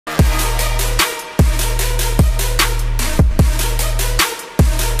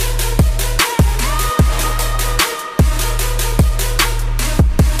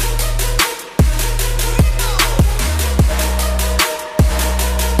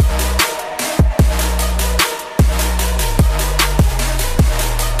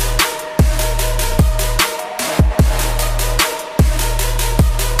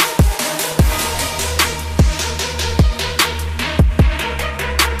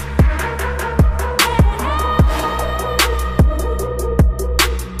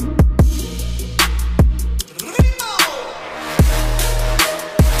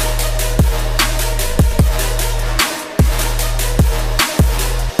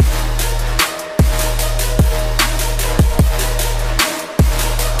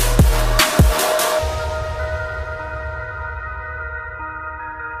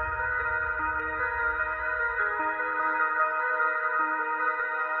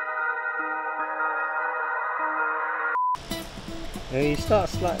Yeah, you start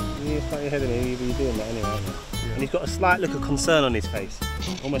slightly ahead of me, you'll be doing that anyway, aren't you? Yeah. And he's got a slight look of concern on his face.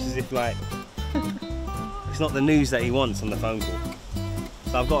 Almost as if like, it's not the news that he wants on the phone call.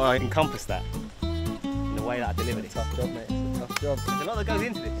 So I've got to encompass that in the way that I deliver it. Tough job, mate. It's a tough job. There's a lot that goes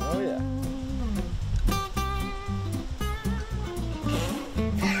into this. Oh yeah.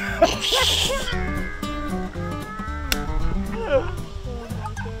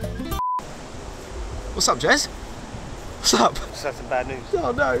 What's up, Jez? What's up? Just had some bad news.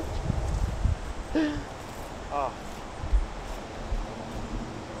 Oh no. Oh.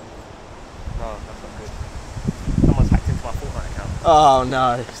 No, that's not good. Someone's hacked into my Fortnite account. Oh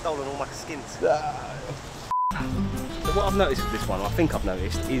no. Stolen all my skins. So what I've noticed with this one, or I think I've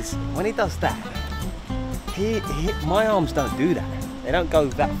noticed, is when he does that, my arms don't do that. They don't go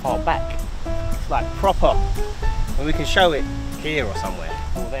that far back. It's like proper. And we can show it here or somewhere,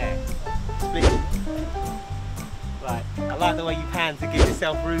 or there. Split. Like, I like the way you pan to give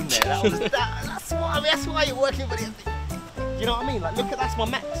yourself room there. That's why you're working for it. You know what I mean? Like, look at that's my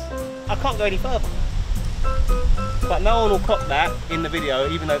max. I can't go any further. But no one will clock that in the video,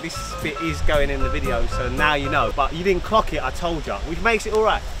 even though this bit is going in the video, so now you know. But you didn't clock it, I told you, which makes it all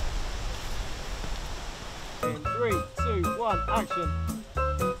right. In 3, 2, 1, action.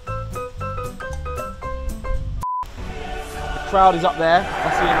 The crowd is up there.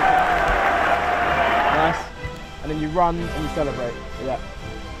 I see it. Nice. And then you run and you celebrate. Yeah.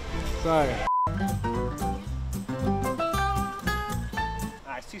 So.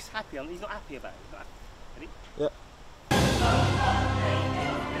 He's too happy. He's not happy about it. He's not happy. Ready? Yeah.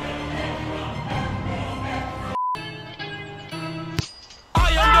 I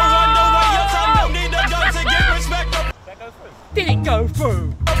am the one your son don't need a gun to get respect. Did that go through? Did it go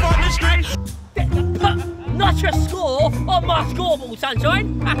through? Up on the street. Not a score on my scoreboard, sunshine.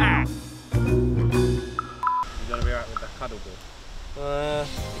 You're gonna be alright with the cuddle ball.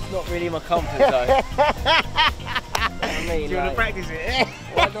 It's not really my comfort zone. I mean, Do you want to practice it?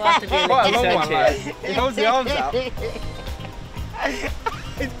 Why do I have to be Quite a long one, like, he holds the arms out.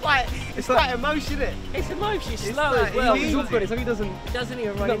 It's quite emotion, isn't it? it's emotion, it's slow like- as well. he's He's awkward. It's like he doesn't. He doesn't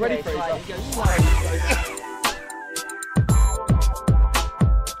even He's run not in ready there, for it's it, like, he's he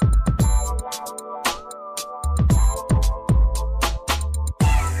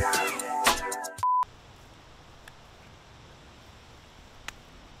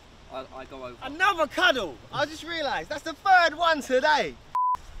goes, I go over. Another cuddle! I just realised, that's the third one today!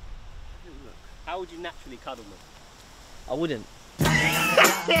 How would you naturally cuddle me? I wouldn't.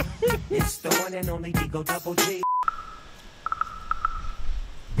 It's the one and only Digo Double G.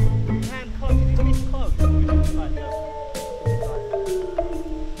 Hand close, it's this close. Like,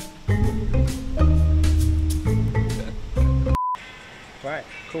 Right.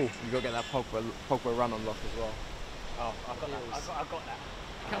 Cool. You got to get that Pogba run on lock as well. oh, I've got that. I've got that.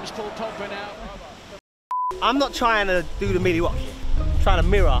 Comes Paul Pogba now. I'm not trying to do the Millie Rock here. I'm trying to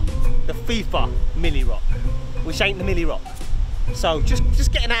mirror the FIFA Millie Rock, which ain't the Millie Rock. So just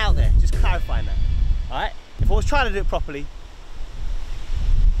getting that out there, just clarifying that. Alright? If I was trying to do it properly,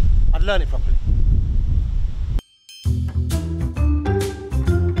 I'd learn it properly.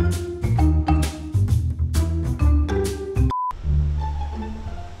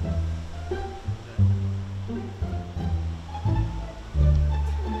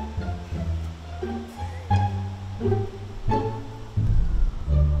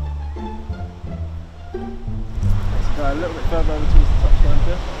 Go a little bit further over towards the touchline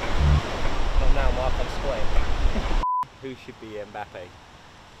here. Not now, Mark, I'm square. Who should be Mbappe?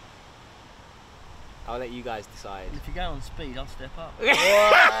 I'll let you guys decide. If you go on speed, I'll step up.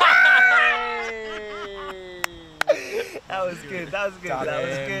 That was good, that was good, that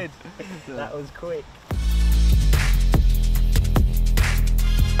was good. That was quick.